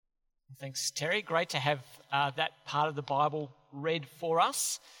Thanks, Terry. Great to have that part of the Bible read for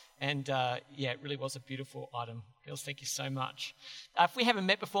us. And it really was a beautiful item. Girls, thank you so much. If we haven't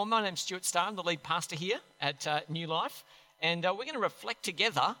met before, my name's Stuart Starr. I'm the lead pastor here at New Life. And we're going to reflect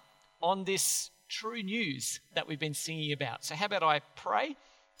together on this true news that we've been singing about. So how about I pray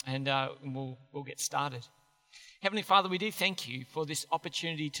and we'll get started. Heavenly Father, we do thank you for this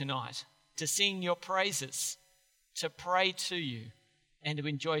opportunity tonight to sing your praises, to pray to you, and to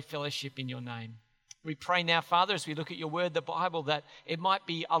enjoy fellowship in your name. We pray now, Father, as we look at your word, the Bible, that it might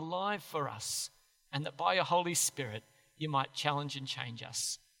be alive for us and that by your Holy Spirit, you might challenge and change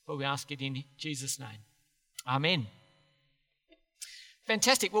us. For we ask it in Jesus' name. Amen.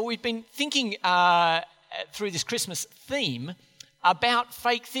 Fantastic. Well, we've been thinking through this Christmas theme about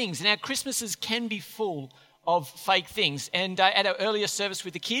fake things. Now, Christmases can be full of fake things. And at our earlier service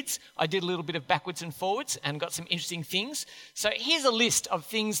with the kids, I did a little bit of backwards and forwards and got some interesting things. So here's a list of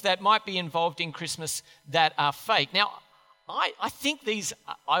things that might be involved in Christmas that are fake. Now, I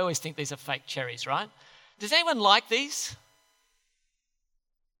always think these are fake cherries, right? Does anyone like these?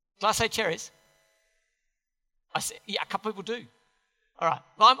 Glacé cherries? A couple of people do. All right.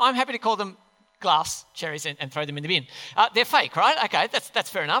 Well, I'm happy to call them glass cherries and throw them in the bin. They're fake, right? Okay, that's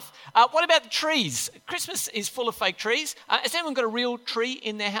fair enough. What about the trees? Christmas is full of fake trees. Has anyone got a real tree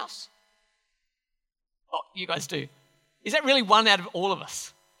in their house? Oh, you guys do. Is that really one out of all of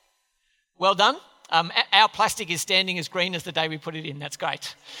us? Well done. Our plastic is standing as green as the day we put it in. That's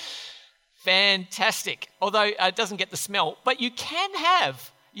great. Fantastic. Although it doesn't get the smell. But you can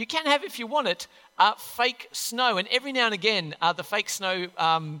have, if you want it, fake snow. And every now and again, the fake snow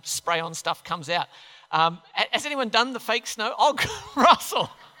spray-on stuff comes out. Has anyone done the fake snow? Oh, Russell.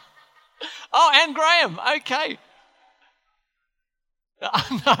 Oh, and Graham. Okay.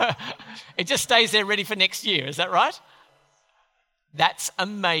 No, it just stays there ready for next year. Is that right? That's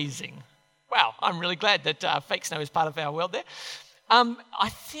amazing. Wow, I'm really glad that fake snow is part of our world there. I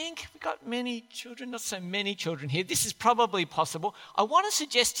think we've got many children, not so many children here. This is probably possible. I want to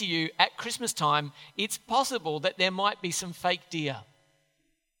suggest to you at Christmas time, it's possible that there might be some fake deer.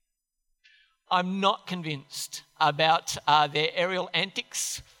 I'm not convinced about their aerial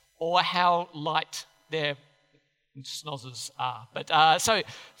antics or how light their snozzers are. But so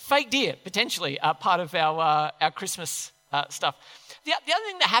fake deer, potentially, are part of our Christmas stuff. The other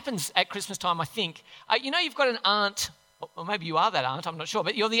thing that happens at Christmas time, I think, you've got an aunt, or maybe you are that aunt, I'm not sure,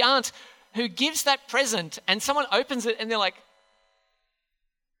 but you're the aunt who gives that present and someone opens it and they're like,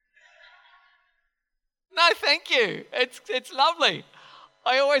 no, thank you. It's lovely.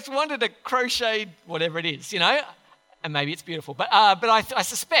 I always wanted a crocheted whatever it is, and maybe it's beautiful. But I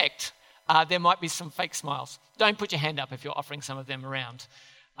suspect there might be some fake smiles. Don't put your hand up if you're offering some of them around.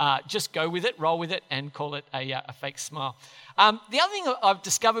 Just go with it, roll with it, and call it a fake smile. The other thing I've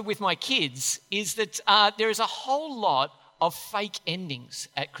discovered with my kids is that there is a whole lot of fake endings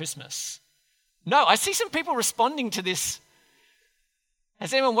at Christmas. No, I see some people responding to this.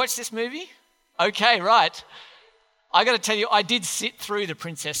 Has anyone watched this movie? Okay, right. I got to tell you, I did sit through the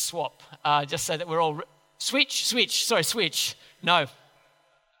Princess Swap, just so that we're all... Switch. No.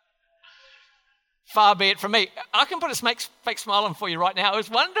 Far be it from me. I can put a fake smile on for you right now. It was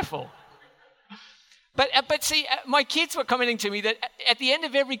wonderful. But see, my kids were commenting to me that at the end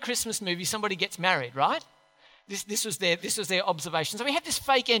of every Christmas movie, somebody gets married, right? This was their observation. So we have this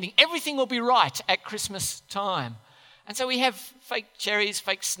fake ending. Everything will be right at Christmas time. And so we have fake cherries,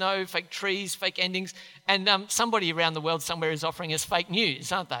 fake snow, fake trees, fake endings, and somebody around the world somewhere is offering us fake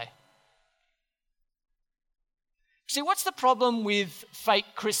news, aren't they? See, what's the problem with fake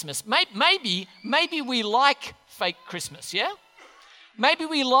Christmas? Maybe we like fake Christmas, yeah? Maybe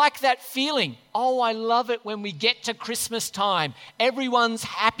we like that feeling. Oh, I love it when we get to Christmas time. Everyone's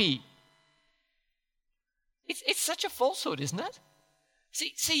happy. It's such a falsehood, isn't it?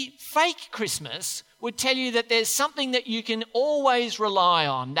 See, fake Christmas would tell you that there's something that you can always rely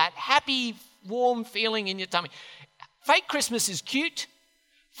on, that happy, warm feeling in your tummy. Fake Christmas is cute.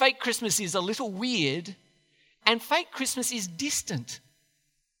 Fake Christmas is a little weird. And fake Christmas is distant.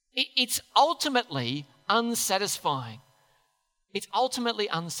 It's ultimately unsatisfying. It's ultimately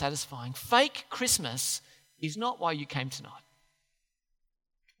unsatisfying. Fake Christmas is not why you came tonight.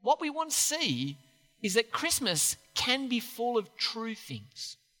 What we want to see is that Christmas can be full of true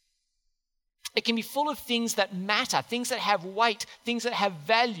things. It can be full of things that matter, things that have weight, things that have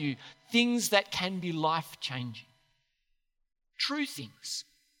value, things that can be life-changing. True things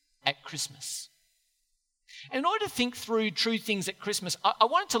at Christmas. And in order to think through true things at Christmas, I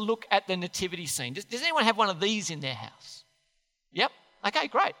wanted to look at the nativity scene. Does anyone have one of these in their house? Yep. Okay,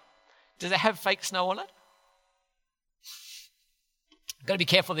 great. Does it have fake snow on it? Got to be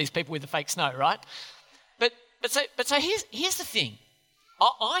careful of these people with the fake snow, right? But so here's the thing.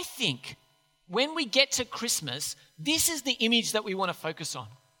 I think when we get to Christmas, this is the image that we want to focus on.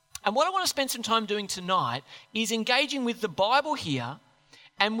 And what I want to spend some time doing tonight is engaging with the Bible here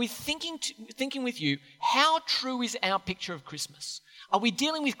and with thinking with you, how true is our picture of Christmas? Are we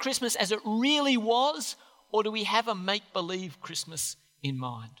dealing with Christmas as it really was, or do we have a make-believe Christmas in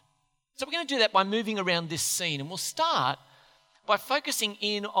mind? So we're going to do that by moving around this scene, and we'll start by focusing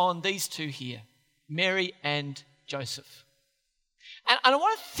in on these two here, Mary and Joseph. And I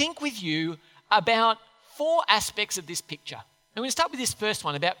want to think with you about 4 aspects of this picture. And we're going to start with this first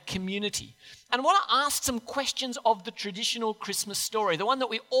one about community. And I want to ask some questions of the traditional Christmas story, the one that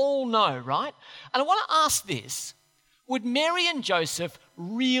we all know, right? And I want to ask this: would Mary and Joseph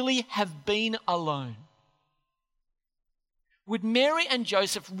really have been alone? Would Mary and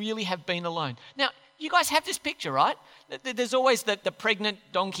Joseph really have been alone? Now, you guys have this picture, right? There's always the pregnant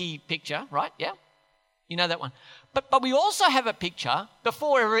donkey picture, right? Yeah? You know that one. But we also have a picture,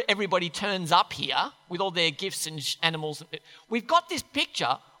 before everybody turns up here with all their gifts and animals, we've got this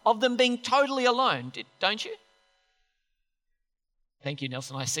picture of them being totally alone, don't you? Thank you,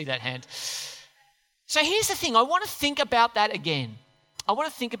 Nelson. I see that hand. So here's the thing. I want to think about that again. I want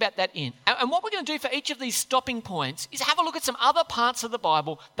to think about that in. And what we're going to do for each of these stopping points is have a look at some other parts of the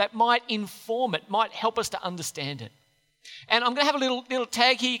Bible that might inform it, might help us to understand it. And I'm going to have a little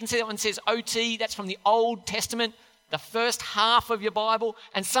tag here. You can see that one says OT. That's from the Old Testament, the first half of your Bible.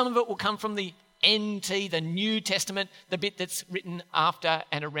 And some of it will come from the NT, the New Testament, the bit that's written after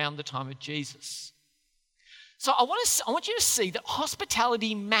and around the time of Jesus. So I want you to see that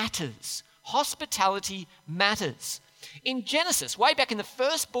hospitality matters. Hospitality matters. In Genesis, way back in the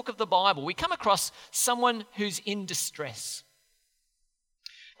first book of the Bible, we come across someone who's in distress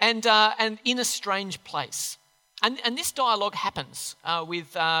and in a strange place. And this dialogue happens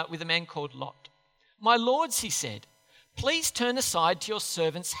with a man called Lot. "My lords," he said, "please turn aside to your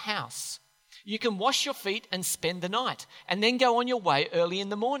servant's house. You can wash your feet and spend the night, and then go on your way early in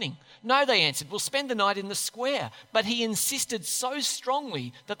the morning." "No," they answered, "we'll spend the night in the square." But he insisted so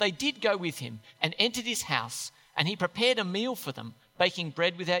strongly that they did go with him and entered his house, and he prepared a meal for them, baking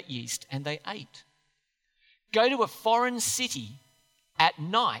bread without yeast, and they ate. "Go to a foreign city at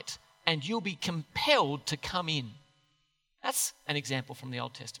night, and you'll be compelled to come in." That's an example from the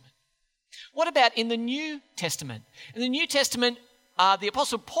Old Testament. What about in the New Testament? In the New Testament, the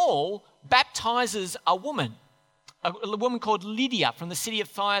Apostle Paul baptizes a woman called Lydia from the city of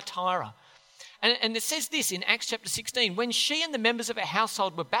Thyatira. And it says this in Acts chapter 16, "When she and the members of her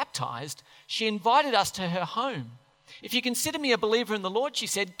household were baptized, she invited us to her home. 'If you consider me a believer in the Lord,' she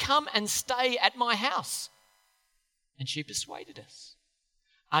said, 'come and stay at my house.' And she persuaded us."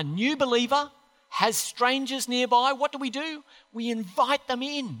 A new believer has strangers nearby. What do? We invite them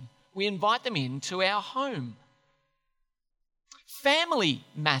in. We invite them into our home. Family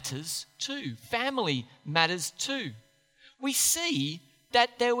matters too. Family matters too. We see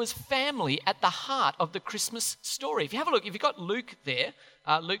that there was family at the heart of the Christmas story. If you have a look, if you've got Luke there,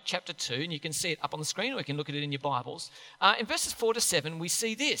 Luke chapter 2, and you can see it up on the screen, or you can look at it in your Bibles. In verses 4 to 7, we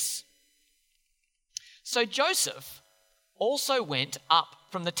see this. "So Joseph also went up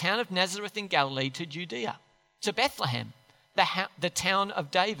from the town of Nazareth in Galilee to Judea, to Bethlehem, the town of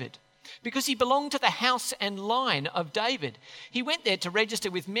David, because he belonged to the house and line of David. He went there to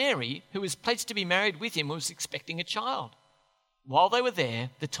register with Mary, who was pledged to be married with him and was expecting a child. While they were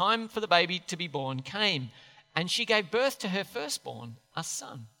there, the time for the baby to be born came, and she gave birth to her firstborn, a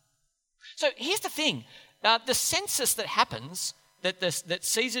son." So here's the thing. The census that happens, that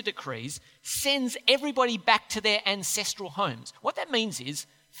Caesar decrees, sends everybody back to their ancestral homes. What that means is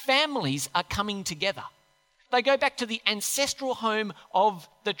families are coming together. They go back to the ancestral home of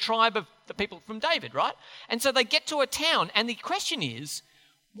the tribe of the people from David, right? And so they get to a town, and the question is,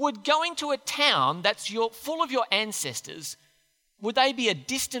 would going to a town that's full of your ancestors, would they be a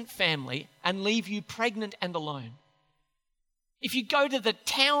distant family and leave you pregnant and alone? If you go to the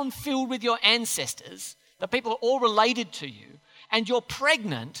town filled with your ancestors, the people are all related to you, and you're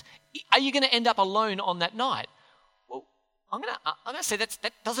pregnant, are you going to end up alone on that night? Well, I'm going to say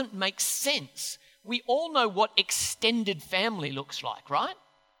that doesn't make sense. We all know what extended family looks like, right?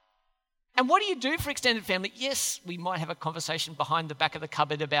 And what do you do for extended family? Yes, we might have a conversation behind the back of the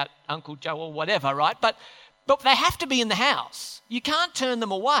cupboard about Uncle Joe or whatever, right? But they have to be in the house. You can't turn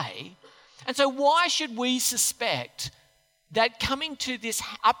them away. And so why should we suspect that coming to this,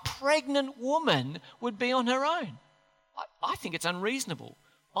 a pregnant woman would be on her own? I think it's unreasonable.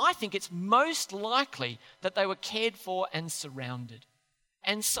 I think it's most likely that they were cared for and surrounded.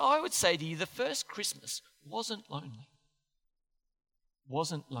 And so I would say to you, the first Christmas wasn't lonely.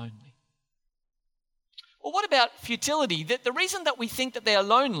 wasn't lonely. Well, what about futility? The reason that we think that they are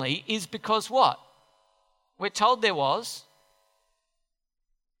lonely is because what? We're told there was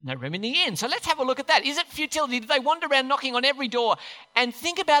no room in the inn. So let's have a look at that. Is it futility? Did they wander around knocking on every door? And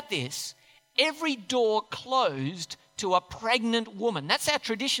think about this. Every door closed to a pregnant woman. That's our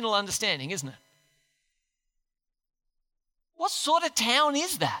traditional understanding, isn't it? What sort of town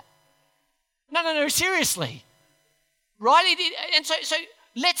is that? No, seriously. Right? And so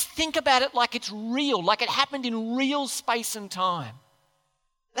let's think about it like it's real, like it happened in real space and time.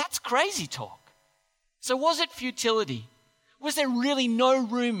 That's crazy talk. So was it futility? Was there really no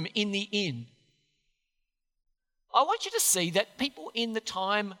room in the inn? I want you to see that people in the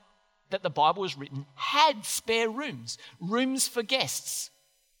time that the Bible was written had spare rooms for guests.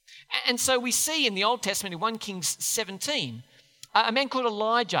 And so we see in the Old Testament, in 1 Kings 17, a man called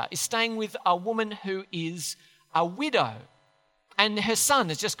Elijah is staying with a woman who is a widow, and her son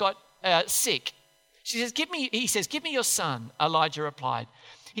has just got sick. He says, give me your son, Elijah replied.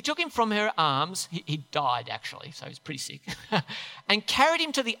 He took him from her arms, he died actually, so he's pretty sick, and carried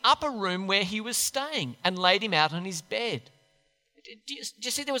him to the upper room where he was staying and laid him out on his bed. Do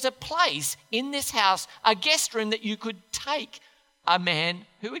you see, there was a place in this house, a guest room that you could take a man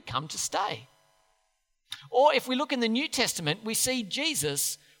who had come to stay. Or if we look in the New Testament, we see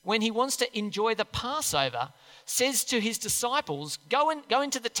Jesus, when he wants to enjoy the Passover, says to his disciples, go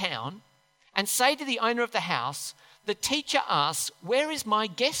into the town and say to the owner of the house, the teacher asks, where is my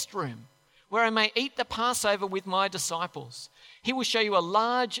guest room, where I may eat the Passover with my disciples? He will show you a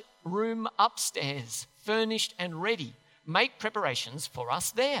large room upstairs, furnished and ready. Make preparations for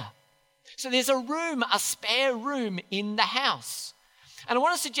us there. So there's a spare room in the house. And I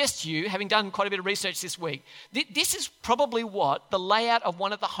want to suggest to you, having done quite a bit of research this week, this is probably what the layout of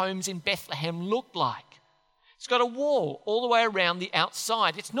one of the homes in Bethlehem looked like. It's got a wall all the way around the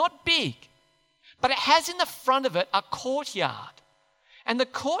outside. It's not big, but it has in the front of it a courtyard. And the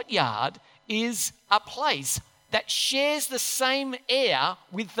courtyard is a place that shares the same air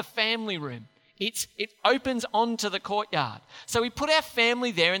with the family room. It opens onto the courtyard. So we put our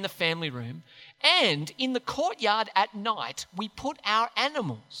family there in the family room, and in the courtyard at night, we put our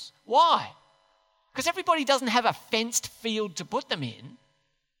animals. Why? Because everybody doesn't have a fenced field to put them in.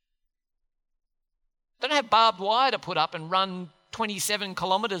 They don't have barbed wire to put up and run 27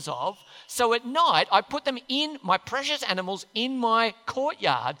 kilometres of. So at night, I put them in, my precious animals, in my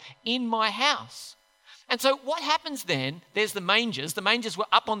courtyard, in my house. And so what happens then, there's the mangers. The mangers were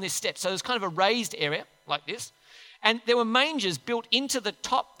up on this step. So there's kind of a raised area like this. And there were mangers built into the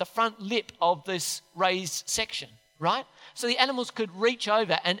front lip of this raised section, right? So the animals could reach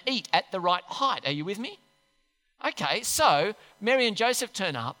over and eat at the right height. Are you with me? Okay, so Mary and Joseph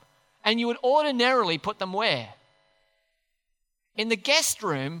turn up, and you would ordinarily put them where? In the guest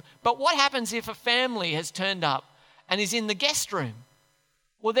room. But what happens if a family has turned up and is in the guest room?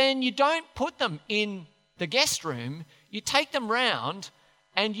 Well, then you don't put them in the guest room, you take them round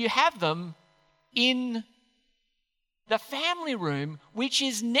and you have them in the family room, which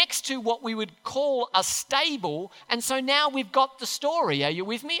is next to what we would call a stable. And so now we've got the story. Are you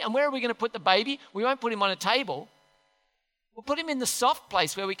with me? And where are we going to put the baby? We won't put him on a table. We'll put him in the soft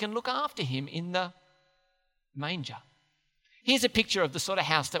place where we can look after him, in the manger. Here's a picture of the sort of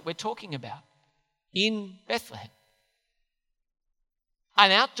house that we're talking about in Bethlehem.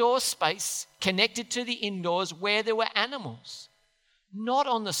 An outdoor space connected to the indoors where there were animals, not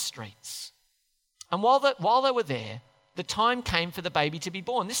on the streets. And while they were there, the time came for the baby to be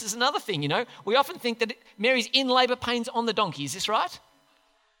born. This is another thing, We often think that Mary's in labour pains on the donkey. Is this right?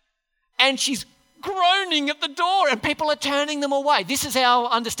 And she's groaning at the door and people are turning them away. This is our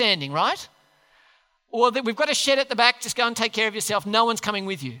understanding, right? Or that we've got a shed at the back, just go and take care of yourself. No one's coming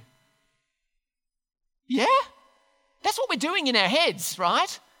with you. Yeah? That's what we're doing in our heads,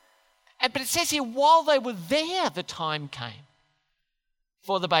 right? But it says here, while they were there, the time came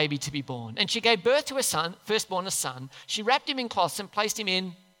for the baby to be born. And she gave birth to her son, firstborn a son. She wrapped him in cloths and placed him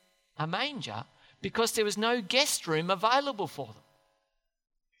in a manger because there was no guest room available for them.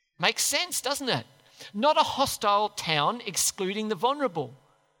 Makes sense, doesn't it? Not a hostile town excluding the vulnerable.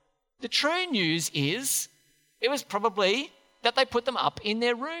 The true news is it was probably that they put them up in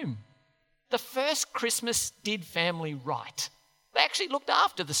their room. The first Christmas did family right. They actually looked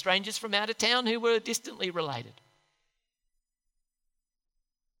after the strangers from out of town who were distantly related.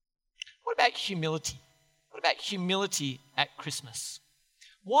 What about humility? What about humility at Christmas?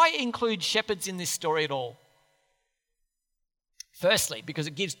 Why include shepherds in this story at all? Firstly, because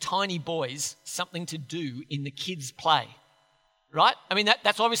it gives tiny boys something to do in the kids' play, right? I mean,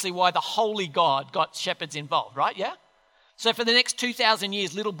 that's obviously why the holy God got shepherds involved, right? Yeah? So for the next 2,000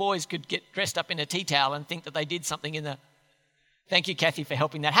 years, little boys could get dressed up in a tea towel and think that they did something in the... Thank you, Kathy, for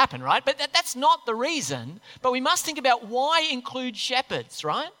helping that happen, right? But that's not the reason. But we must think about why include shepherds,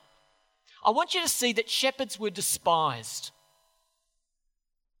 right? I want you to see that shepherds were despised.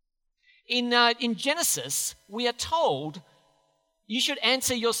 In Genesis, we are told you should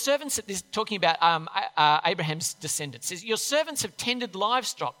answer your servants, this talking about Abraham's descendants. It says, your servants have tended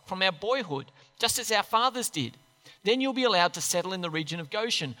livestock from our boyhood, just as our fathers did. Then you'll be allowed to settle in the region of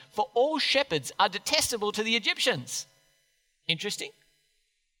Goshen, for all shepherds are detestable to the Egyptians. Interesting.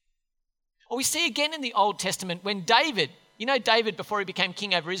 Or we see again in the Old Testament when David, David before he became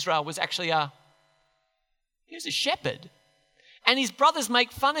king over Israel was actually he was a shepherd. And his brothers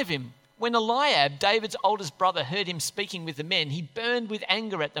make fun of him. When Eliab, David's oldest brother, heard him speaking with the men, he burned with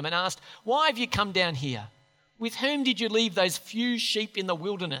anger at them and asked, why have you come down here? With whom did you leave those few sheep in the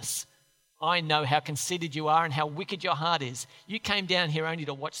wilderness? I know how conceited you are and how wicked your heart is. You came down here only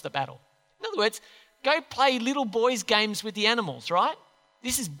to watch the battle. In other words, go play little boys' games with the animals, right?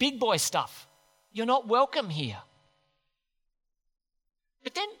 This is big boy stuff. You're not welcome here.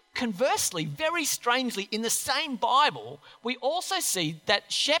 But then conversely, very strangely, in the same Bible, we also see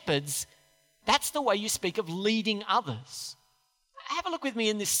that shepherds, that's the way you speak of leading others. Have a look with me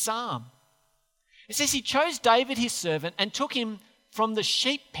in this psalm. It says he chose David his servant and took him from the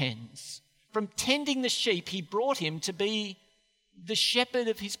sheep pens. From tending the sheep, he brought him to be the shepherd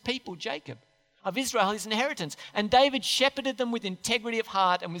of his people, Jacob, of Israel, his inheritance. And David shepherded them with integrity of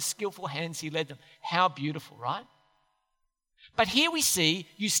heart and with skillful hands he led them. How beautiful, right? But here we see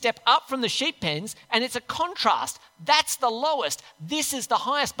you step up from the sheep pens and it's a contrast. That's the lowest. This is the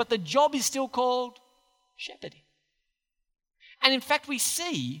highest, but the job is still called shepherding. And in fact, we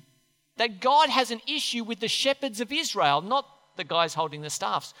see that God has an issue with the shepherds of Israel, not the guys holding the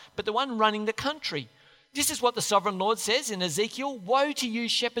staffs, but the one running the country. This is what the sovereign Lord says in Ezekiel, woe to you,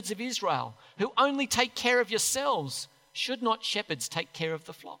 shepherds of Israel, who only take care of yourselves. Should not shepherds take care of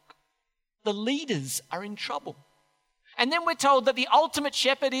the flock? The leaders are in trouble. And then we're told that the ultimate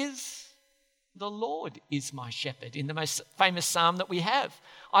shepherd is the Lord is my shepherd in the most famous psalm that we have.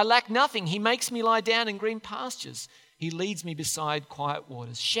 I lack nothing. He makes me lie down in green pastures. He leads me beside quiet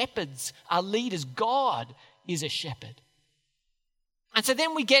waters. Shepherds are leaders. God is a shepherd. And so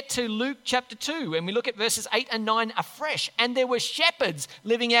then we get to Luke chapter 2 and we look at verses 8 and 9 afresh. And there were shepherds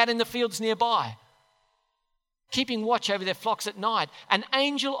living out in the fields nearby, keeping watch over their flocks at night. An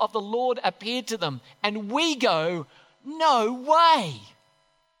angel of the Lord appeared to them and we go, no way.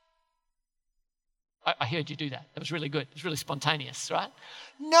 I heard you do that. That was really good. It was really spontaneous, right?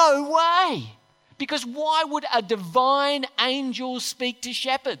 No way. Because why would a divine angel speak to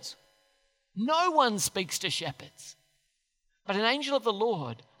shepherds? No one speaks to shepherds. But an angel of the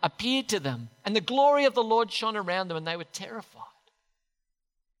Lord appeared to them, and the glory of the Lord shone around them, and they were terrified.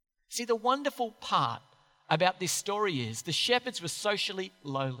 See, the wonderful part about this story is the shepherds were socially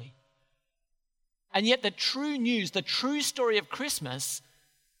lowly. And yet the true news, the true story of Christmas,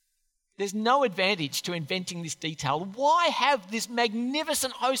 there's no advantage to inventing this detail. Why have this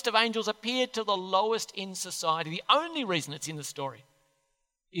magnificent host of angels appear to the lowest in society? The only reason it's in the story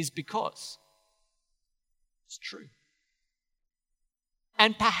is because it's true.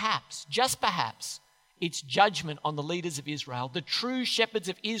 And perhaps, just perhaps, it's judgment on the leaders of Israel. The true shepherds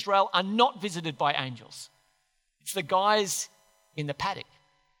of Israel are not visited by angels. It's the guys in the paddock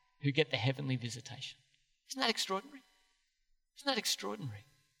who get the heavenly visitation. Isn't that extraordinary? Isn't that extraordinary?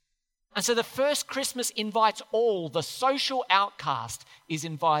 And so the first Christmas invites all. The social outcast is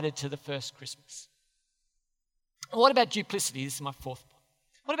invited to the first Christmas. What about duplicity? This is my fourth point.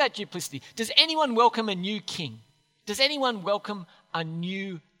 What about duplicity? Does anyone welcome a new king? Does anyone welcome a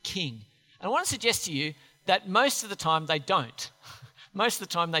new king? And I want to suggest to you that most of the time they don't. Most of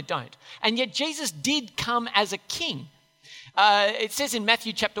the time they don't. And yet Jesus did come as a king. It says in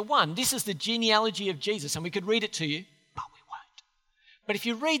Matthew chapter 1, this is the genealogy of Jesus. And we could read it to you, but we won't. But if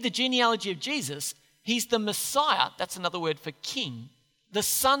you read the genealogy of Jesus, he's the Messiah, that's another word for king, the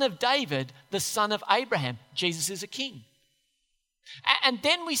son of David, the son of Abraham. Jesus is a king. And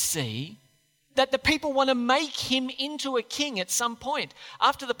then we see that the people want to make him into a king at some point.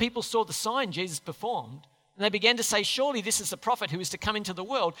 After the people saw the sign Jesus performed, and they began to say, surely this is the prophet who is to come into the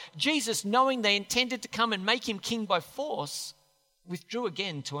world, Jesus, knowing they intended to come and make him king by force, withdrew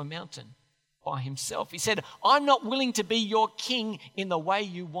again to a mountain by himself. He said, I'm not willing to be your king in the way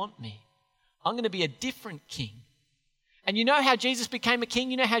you want me. I'm going to be a different king. And you know how Jesus became a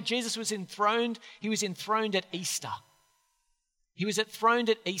king? You know how Jesus was enthroned? He was enthroned at Easter. He was enthroned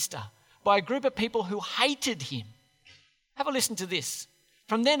at Easter by a group of people who hated him. Have a listen to this.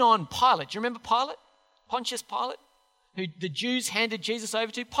 From then on, Pilate, do you remember Pilate? Pontius Pilate? who the Jews handed Jesus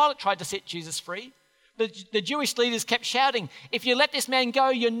over to. Pilate tried to set Jesus free. The Jewish leaders kept shouting, "If you let this man go,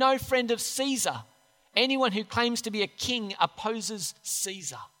 you're no friend of Caesar. Anyone who claims to be a king opposes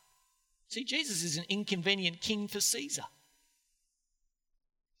Caesar." See, Jesus is an inconvenient king for Caesar.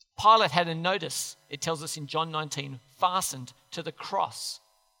 Pilate had a notice, it tells us in John 19, fastened to the cross.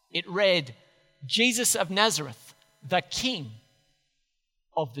 It read, "Jesus of Nazareth, the King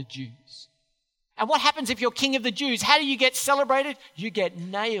of the Jews." And what happens if you're King of the Jews? How do you get celebrated? You get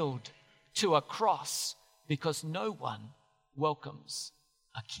nailed to a cross because no one welcomes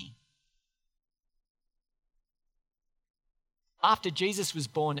a king. After Jesus was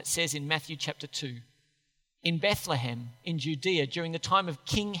born, it says in Matthew chapter 2, in Bethlehem in Judea during the time of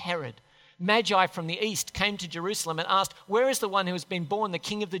King Herod, Magi from the east came to Jerusalem and asked, "Where is the one who has been born, the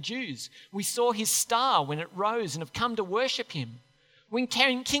King of the Jews? We saw his star when it rose and have come to worship him." When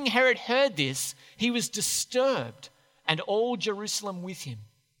King Herod heard this, he was disturbed, and all Jerusalem with him.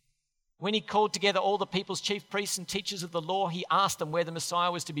 When he called together all the people's chief priests and teachers of the law, he asked them where the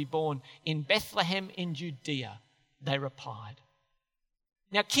Messiah was to be born. "In Bethlehem in Judea," they replied.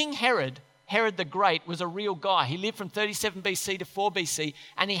 Now, King Herod the Great, was a real guy. He lived from 37 BC to 4 BC,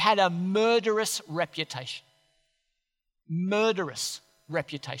 and he had a murderous reputation. Murderous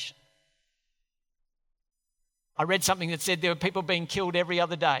reputation. I read something that said there were people being killed every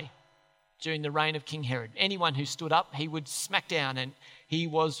other day during the reign of King Herod. Anyone who stood up, he would smack down, and he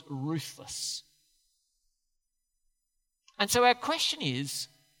was ruthless. And so our question is,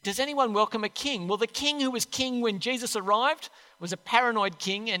 does anyone welcome a king? Well, the king who was king when Jesus arrived was a paranoid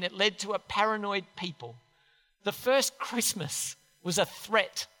king, and it led to a paranoid people. The first Christmas was a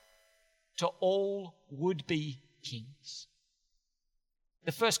threat to all would-be kings.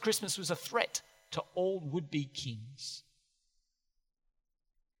 The first Christmas was a threat to all would-be kings.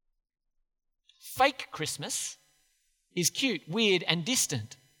 Fake Christmas is cute, weird, and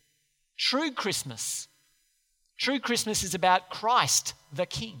distant. True Christmas is about Christ the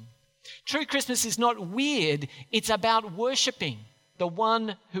King. True Christmas is not weird, it's about worshipping the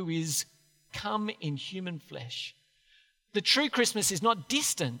one who is come in human flesh. The true Christmas is not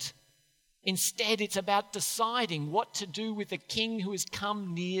distant. Instead, it's about deciding what to do with the King who has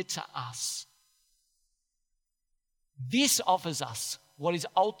come near to us. This offers us what is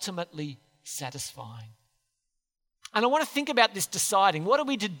ultimately satisfying. And I want to think about this deciding. What are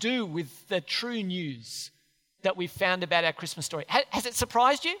we to do with the true news that we found about our Christmas story? Has it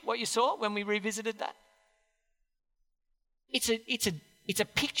surprised you what you saw when we revisited that? It's a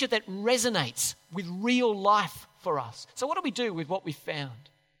picture that resonates with real life for us. So what do we do with what we found?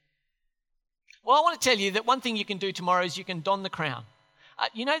 Well, I want to tell you that one thing you can do tomorrow is you can don the crown.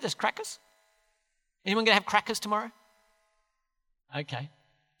 You know there's crackers? Anyone going to have crackers tomorrow? Okay.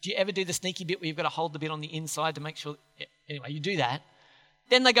 Do you ever do the sneaky bit where you've got to hold the bit on the inside to make sure? Anyway, you do that.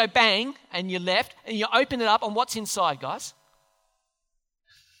 Then they go bang and you're left and you open it up, and what's inside, guys?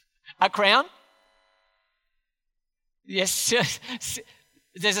 A crown? Yes.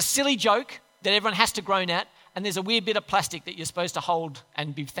 There's a silly joke that everyone has to groan at, and there's a weird bit of plastic that you're supposed to hold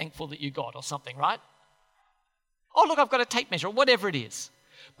and be thankful that you got or something, right? Oh, look, I've got a tape measure, whatever it is.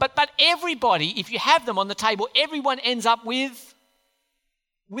 But everybody, if you have them on the table, everyone ends up with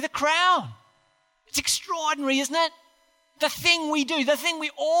a crown. It's extraordinary, isn't it? The thing we do, the thing we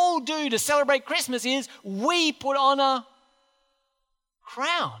all do to celebrate Christmas is we put on a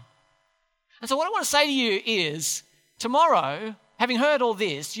crown. And so what I want to say to you is, tomorrow, having heard all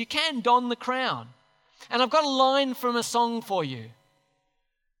this, you can don the crown. And I've got a line from a song for you.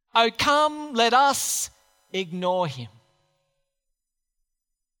 Oh, come, let us ignore him.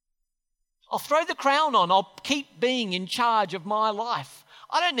 I'll throw the crown on. I'll keep being in charge of my life.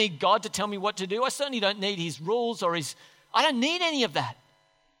 I don't need God to tell me what to do. I certainly don't need his rules or I don't need any of that.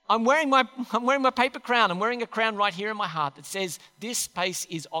 I'm wearing my paper crown. I'm wearing a crown right here in my heart that says, this space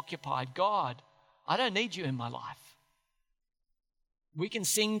is occupied. God, I don't need you in my life. We can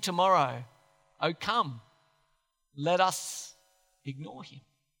sing tomorrow, oh come, let us ignore him.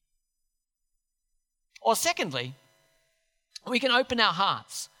 Or secondly, we can open our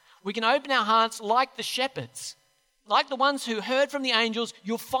hearts. We can open our hearts like the shepherds. Like the ones who heard from the angels,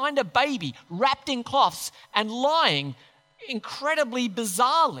 you'll find a baby wrapped in cloths and lying incredibly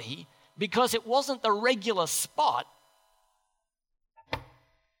bizarrely because it wasn't the regular spot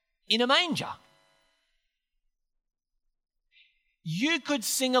in a manger. You could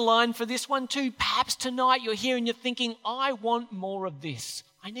sing a line for this one too. Perhaps tonight you're here and you're thinking, I want more of this.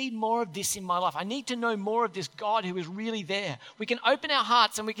 I need more of this in my life. I need to know more of this God who is really there. We can open our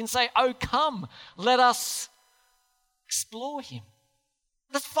hearts and we can say, oh, come, let us explore him.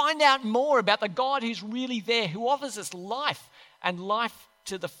 Let's find out more about the God who's really there, who offers us life and life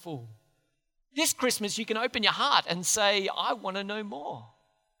to the full. This Christmas, you can open your heart and say, I want to know more.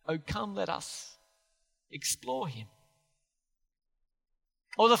 Oh, come, let us explore him.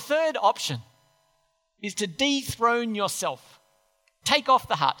 Or the third option is to dethrone yourself. Take off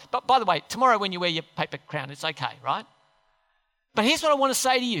the heart. But by the way, tomorrow when you wear your paper crown, it's okay, right? But here's what I want to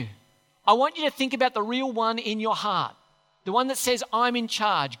say to you. I want you to think about the real one in your heart. The one that says, I'm in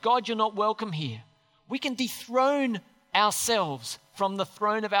charge. God, you're not welcome here. We can dethrone ourselves from the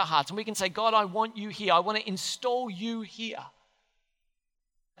throne of our hearts. And we can say, God, I want you here. I want to install you here.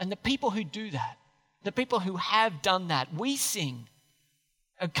 And the people who do that, the people who have done that, we sing,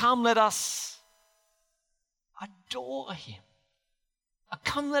 oh, come, let us adore him. Oh,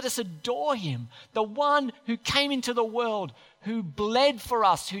 come, let us adore him. The one who came into the world, who bled for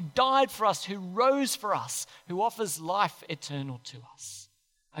us, who died for us, who rose for us, who offers life eternal to us.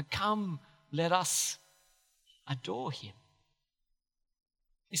 Oh, come, let us adore him.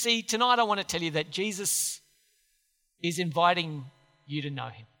 You see, tonight I want to tell you that Jesus is inviting you to know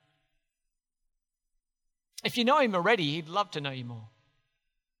him. If you know him already, he'd love to know you more.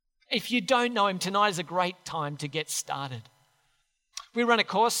 If you don't know him, tonight is a great time to get started. We run a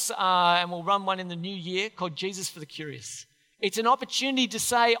course and we'll run one in the new year called Jesus for the Curious. It's an opportunity to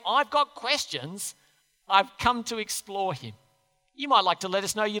say, I've got questions, I've come to explore him. You might like to let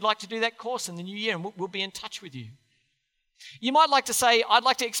us know you'd like to do that course in the new year and we'll be in touch with you. You might like to say, I'd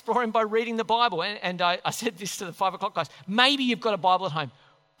like to explore him by reading the Bible. And I said this to the 5 o'clock guys. Maybe you've got a Bible at home.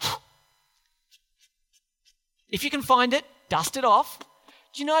 If you can find it, dust it off.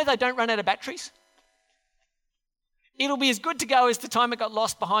 Do you know they don't run out of batteries? It'll be as good to go as the time it got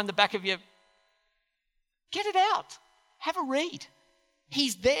lost behind the back of your... Get it out. Have a read.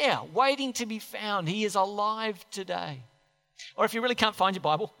 He's there, waiting to be found. He is alive today. Or if you really can't find your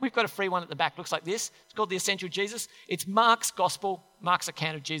Bible, we've got a free one at the back. Looks like this. It's called The Essential Jesus. It's Mark's Gospel, Mark's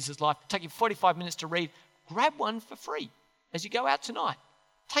account of Jesus' life. It'll take you 45 minutes to read. Grab one for free as you go out tonight.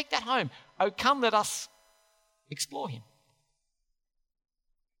 Take that home. Oh, come, let us explore him.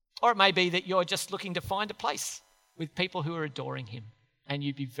 Or it may be that you're just looking to find a place with people who are adoring him, and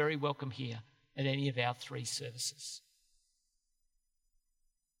you'd be very welcome here at any of our 3 services.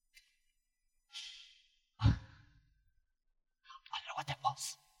 I don't know what that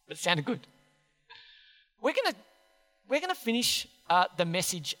was, but it sounded good. We're going to finish the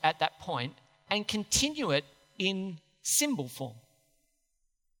message at that point and continue it in symbol form.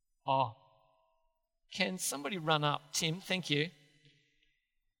 Oh, can somebody run up? Tim, thank you.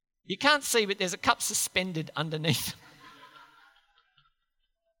 You can't see, but there's a cup suspended underneath.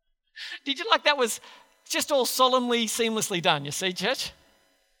 Did you like that was just all solemnly, seamlessly done, you see, church?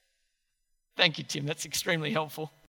 Thank you, Tim. That's extremely helpful.